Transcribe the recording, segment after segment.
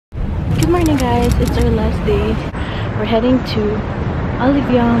Good morning guys, it's our last day. We're heading to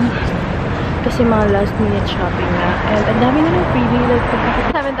Olivium kasi mga last minute shopping na. And ang dami na ng freebie, like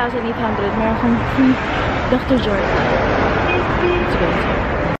 7,800. Meron akong free Dr. Jordan. Let's go.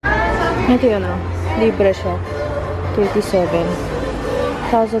 Ito yun o, libre siya.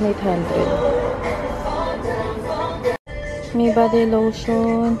 37,800. May body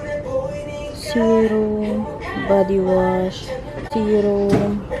lotion, serum, body wash,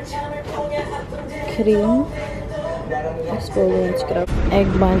 serum, cream, exfoliant scrub,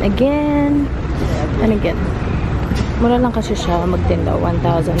 egg bun again, and again. Mura lang kasi siya magtinda,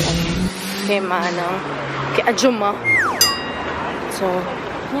 1,000 lang. Kay maano, kay Ajuma. So,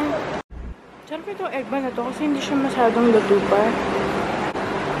 yeah. Sarap itong egg bun na to kasi hindi siya masyadong luto pa.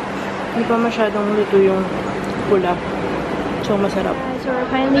 Hindi pa masyadong luto yung pula. So, masarap. So, we're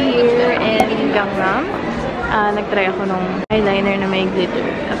finally here in Gangnam. Nag-try ako nung eyeliner na may glitter.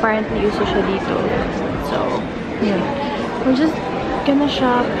 Apparently, uso siya dito. So, yun. We're just gonna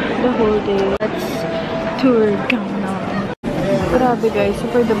shop the whole day. Let's tour Gangnam. Grabe guys,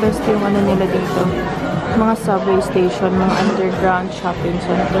 super the best yung ano nila dito. Mga subway station, mga underground shopping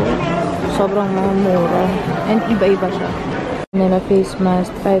center. Sobrang mga mura. And iba-iba siya. Nila face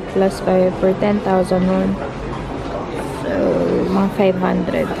mask, 5 plus 5 for 10,000 won. So, mga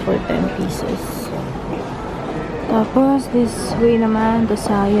 500 for 10 pieces. Tapos, this way naman, the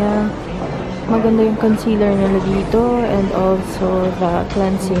Saya. Maganda yung concealer nila dito. And also, the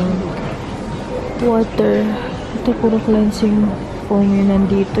cleansing water. Ito, puro cleansing foam yun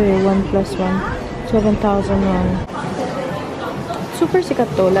nandito eh. 1 plus 1. 7,001. Super sikat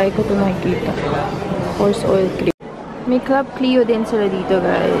to. Like ko ito nakikita. Force oil cream. May Club Clio din sila dito,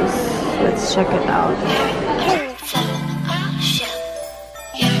 guys. Let's check it out.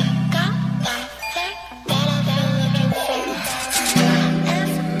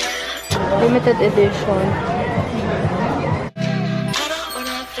 Limited edition.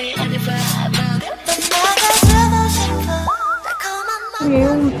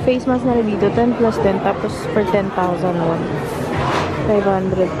 Yung face mask na dito, 10 plus 10, tapos per 10,000 won.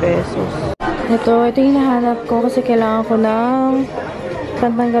 500 pesos. Ito yung hinahanap ko kasi kailangan ko ng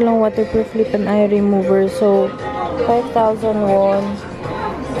pantanggal ng waterproof lip and eye remover. So, 5,000 won.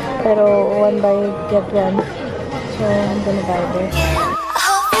 Pero, 1 buy, get 1. So, I'm gonna buy this.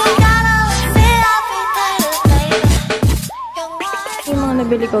 Yung mga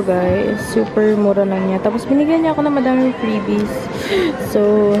nabili ko guys, super mura lang niya. Tapos binigyan niya ako ng madaming freebies.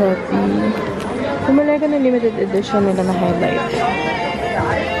 So happy. Bumili ko ng limited edition nila na highlight.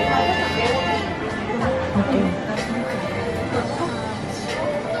 Okay.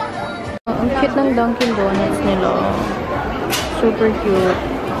 Ang cute ng Dunkin' Donuts nila. Super cute.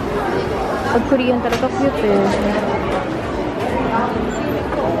 Pag Korean talaga cute eh.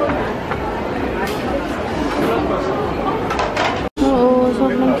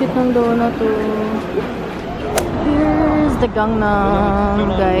 Sobrang cute ng donut to. Here's the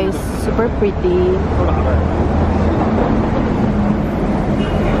Gangnam, guys. Super pretty.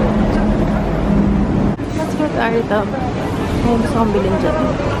 Let's go to Aritab. Ay, gusto kong bilhin dyan.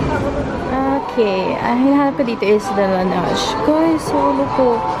 Okay. Ang hinahanap ko dito is the Laneige. Guys, solo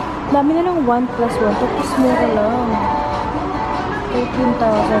ko. Dami na lang 1 plus 1. Tapos mura lang.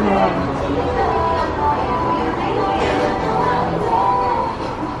 18,000 lang.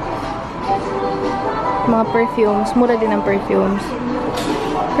 Mga perfumes. Mura din ang perfumes.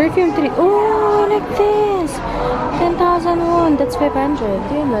 Perfume 3. Oh, like this. 10,000 won. That's 500.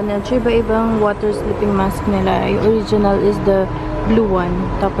 Yun lang. Iba-ibang water sleeping mask nila. Yung original is the blue one.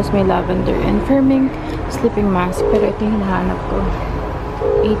 Tapos may lavender. And firming sleeping mask. Pero ito yung hinahanap ko.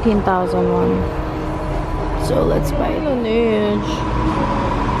 18,000 won. So, let's buy Laneige.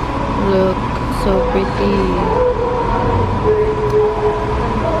 Look. So pretty.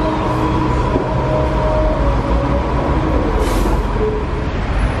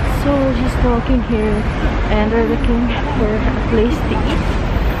 So we're just walking here and we're looking for a place to eat.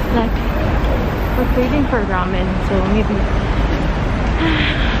 Like, we're craving for ramen, so maybe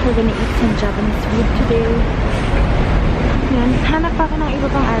we're gonna eat some Japanese food today. Yan, hanap pa ako ng iba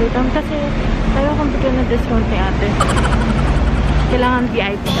pang aritam kasi tayo kung bigyan na discount ni ate. Kailangan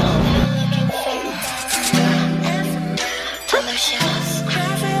VIP daw.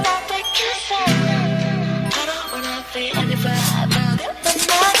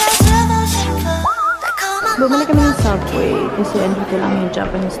 Bumili kami ng Subway kasi andito lang yung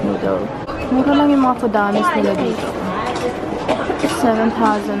Japanese noodle. Mura lang yung mga fudames nila dito.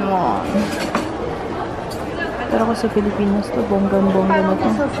 7,000 won. Pero kasi Pilipinas to, bonggang-bongga na to.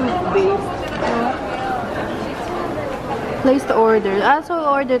 Place to order. So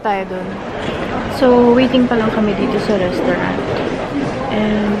order tayo dun. So, waiting pa lang kami dito sa restaurant.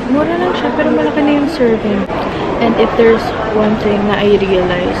 And, mura lang siya, pero malaki na yung serving. And if there's one thing na I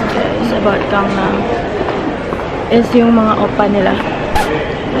realized, guys, about Gangnam, is yung mga opa nila.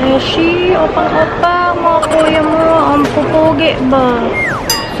 Opang-opa, mga kuya mo, ang pupugi ba?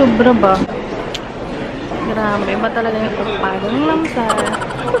 Sobra ba? Grabe, iba talaga yung opa. Ganun lang sa...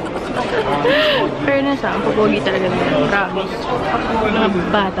 Fairness, ang pupugi talaga nila. Promise. Mga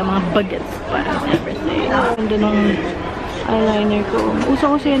bata, mga bagets, parang never say. Ganda nung eyeliner ko.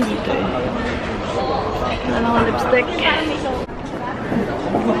 Uso-uso yan dito eh. Wala lang ang lipstick.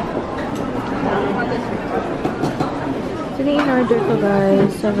 So, in-order ko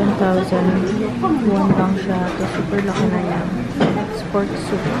guys, 7,000 won lang siya. Ito, super laki na yan. It's pork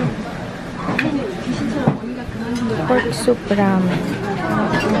soup. Pork soup ramen.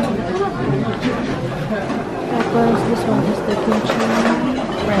 Tapos, this one is the kimchi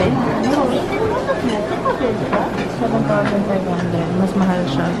fried. 7,500. Mas mahal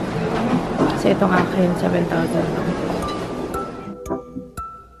siya. Kasi itong akin, 7,000 lang.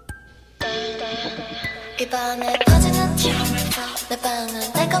 이밤에 터지는 춤을 내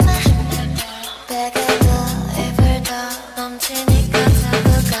방은 달콤해 베개도 이불 더 넘치니까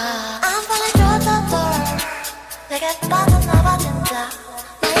자꾸가 I'm falling through the door 내게 빠져나와 진짜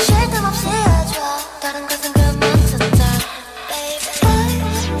날 쉴 틈 없이 해줘 다른 것은 그만두자 Baby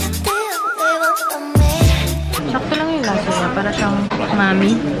you they want me sakto lang yung lasa niya para siyang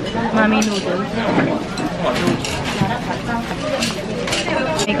mami noodles.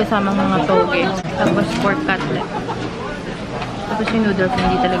 May kasamang mga toge. Tapos pork cutlet. Tapos yung noodles,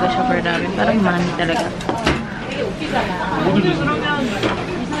 hindi talaga siya for dami. Parang mami talaga.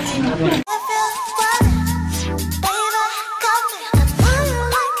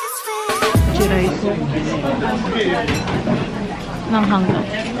 Rice. Nanghang na.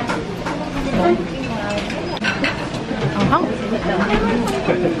 Anghang?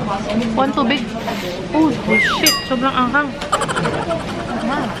 One tubig. Oh, shit. Sobrang anghang.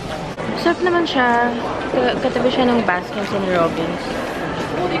 Sarap naman siya. Katabi siya ng Baskins and Robbins.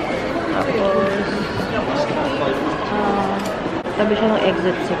 Tapos, tabi siya ng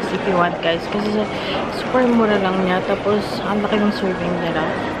Exit 6 if you want, guys. Kasi super mura lang niya. Tapos, ang laki ng serving nila.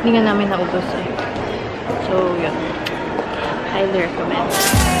 Hindi nga namin naubos eh. So, yun. Highly recommend.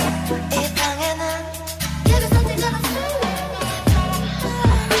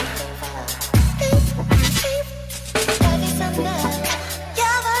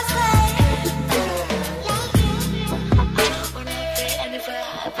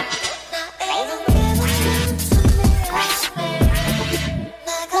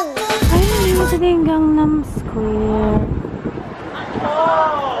 Gangnam Square.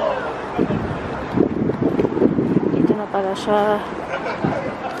 Dito na pala siya.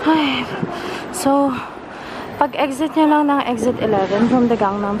 Ay. So, pag exit nyo lang ng exit 11 from the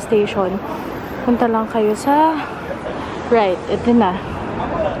Gangnam Station, punta lang kayo sa right. Ito na.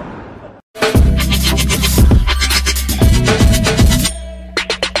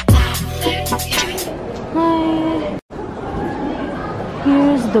 Hi.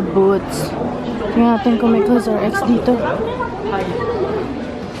 Here's the boots. Tingnan natin kung may COEX dito.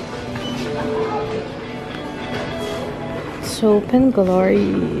 Soap and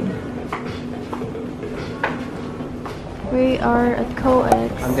Glory. We are at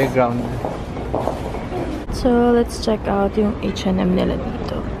COEX. Underground. So, let's check out yung H&M nila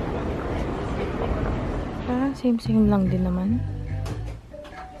dito. Parang same-same lang din naman.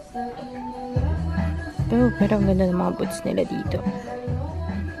 Pero ang ganda ng mga boots nila dito.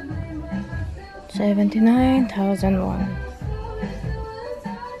 79,000 won.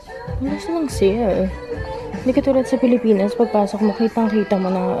 Wala silang sale. Hindi katulad sa Pilipinas, pagpasok mo, kitang-kita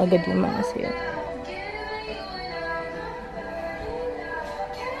mo na agad yung mga sale.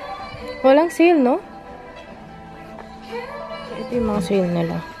 Walang sale, no? Ito yung mga sale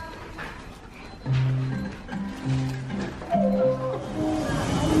nila.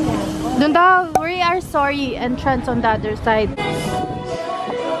 Doon daw, we are sorry, entrance on the other side.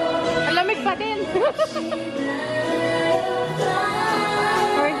 Alamig pa din.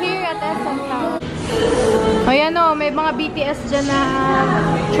 We're here at SM Town. O yan o, may mga BTS dyan na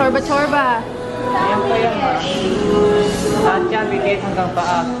chorba-chorba. Ayan pa yan. Lahat yan, BTS hanggang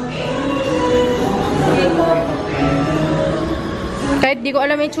paa. Kahit di ko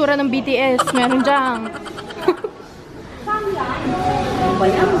alam yung tsura ng BTS, meron dyan.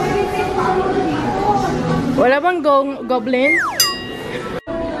 Wala bang goblin?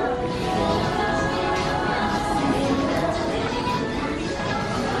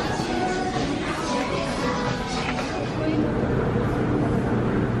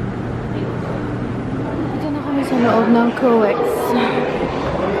 loob ng COEX.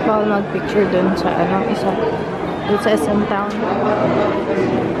 Bawal mag-picture dun sa isa. Dun sa SM Town.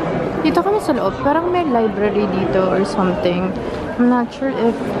 Dito kami sa loob. Parang may library dito or something. I'm not sure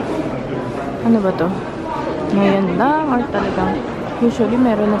if ano ba to? Ngayon lang or talagang usually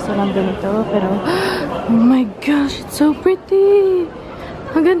meron na silang ganito. Pero oh my gosh, it's so pretty!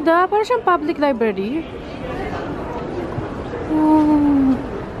 Ang ganda! Parang siyang public library. Oh,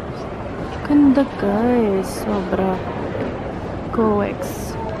 ganda guys. Sobra.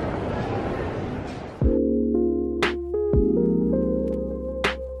 COEX.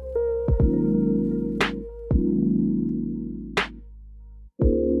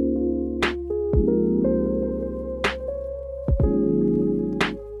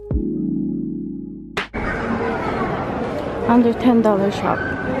 Under $10 shop.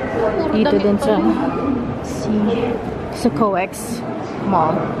 Dito din sa COEX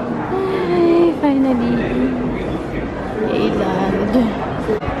Mall. Ay, finally. Island.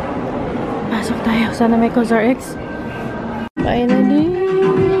 Pasok tayo. Sana may COEX. Finally.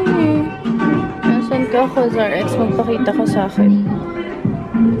 Nasaan ka, COEX? Magpakita ka sa akin.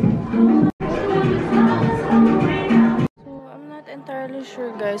 So, I'm not entirely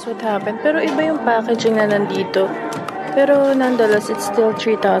sure guys what happened. Pero iba yung packaging na nandito. Pero nonetheless, it's still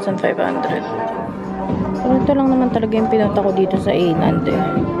 3,500. Pero ito lang naman talaga yung pinunta ko dito sa Island eh.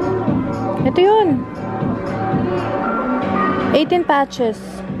 Ito yun! 18 patches.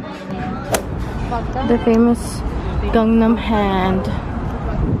 The famous Gangnam hand.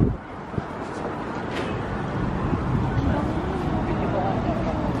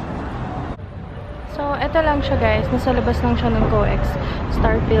 So, ito lang siya guys. Nasa labas lang siya ng COEX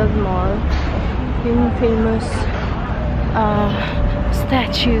Starfield Mall. Yung famous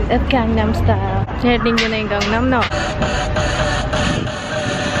statue at Gangnam style. Narinig nyo na yung Gangnam, no?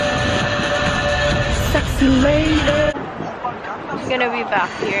 Sexy lady! I'm gonna be back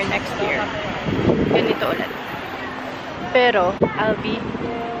here next year. Ganito ulit. Pero, I'll be,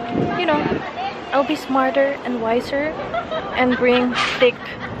 you know, I'll be smarter and wiser and bring thick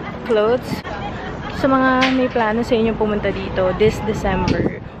clothes. Sa mga may plano sa inyo pumunta dito this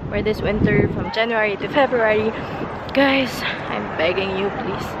December or this winter from January to February, guys, I'm begging you,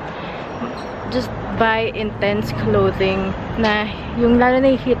 please. Just buy intense clothing na yung lalo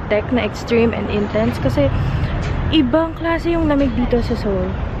na yung heat tech na extreme and intense kasi ibang klase yung lamig dito sa Seoul.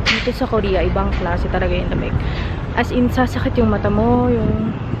 Dito sa Korea, ibang klase talaga yung lamig. As in, sasakit yung mata mo,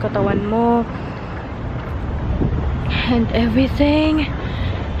 yung katawan mo, and everything.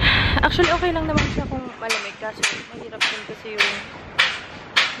 Actually, okay lang naman siya kung malamig kasi mahirap din kasi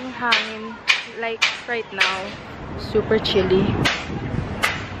yung hangin. Like, right now, super chilly.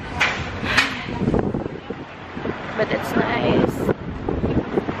 But it's nice.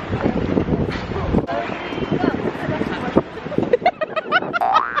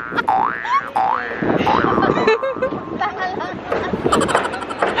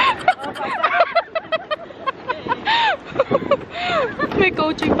 May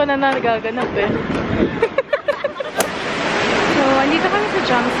coaching pa na nagaganap eh. So, andito kami sa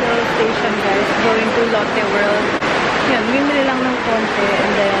Jungsil Station guys, going to Lotte World. Yan, bumili lang ng konti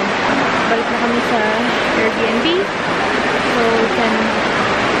and then balik na kami sa Airbnb. So, we can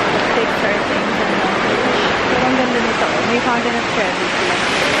fix our things and pero ang ganda nito. May fountain of trevi.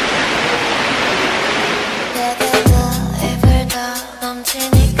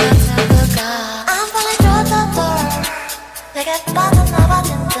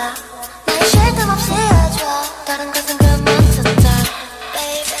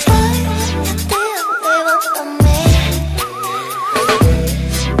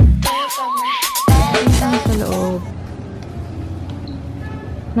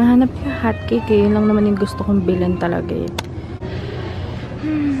 Nahanap yung hotcake eh. Yun lang naman yung gusto kong bilhin talaga eh.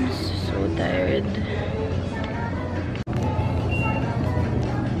 So tired.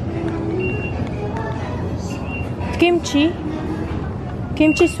 Kimchi?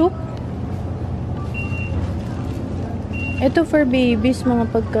 Kimchi soup? Ito for babies, mga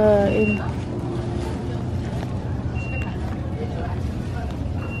pagkain.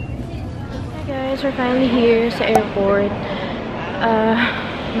 Hi guys, we're finally here sa airport.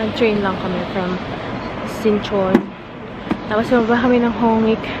 Nag-train lang kami from Sinchon. Tapos baba kami ng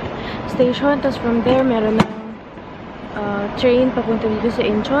Hongik Station. Tapos from there, meron ng train papunta dito sa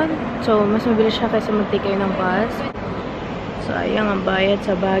Incheon. So, mas mabilis siya kaysa mag-take kayo ng bus. So, ayang ang bayad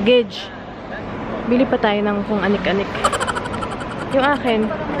sa baggage. Bili pa tayo ng kung anik-anik. Yung akin.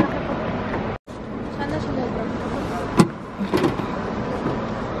 Sana sila ba?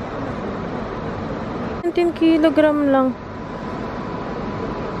 19 kilogram lang.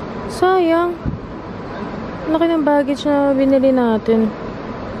 Sayang. Laki ng baggage na binili natin.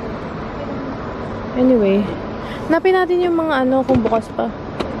 Anyway, hanapin natin yung mga ano kung bukas pa.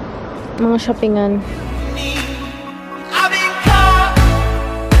 Mga shoppingan.